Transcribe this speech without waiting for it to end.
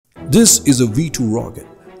This is a V-2 rocket,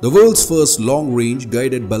 the world's first long-range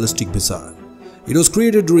guided ballistic missile. It was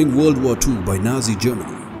created during World War II by Nazi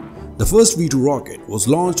Germany. The first V-2 rocket was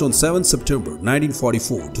launched on 7 September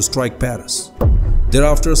 1944 to strike Paris.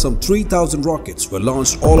 Thereafter, some 3,000 rockets were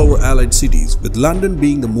launched all over Allied cities, with London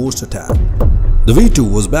being the most attacked. The V-2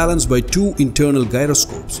 was balanced by 2 internal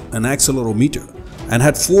gyroscopes, an accelerometer, and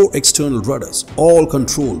had 4 external rudders, all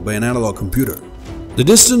controlled by an analog computer. The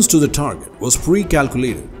distance to the target was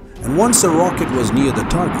pre-calculated, and once the rocket was near the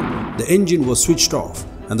target, the engine was switched off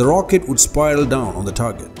and the rocket would spiral down on the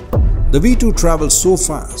target. The V-2 traveled so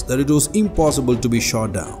fast that it was impossible to be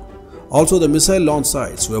shot down. Also, the missile launch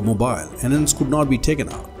sites were mobile and hence could not be taken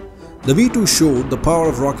out. The V-2 showed the power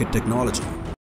of rocket technology.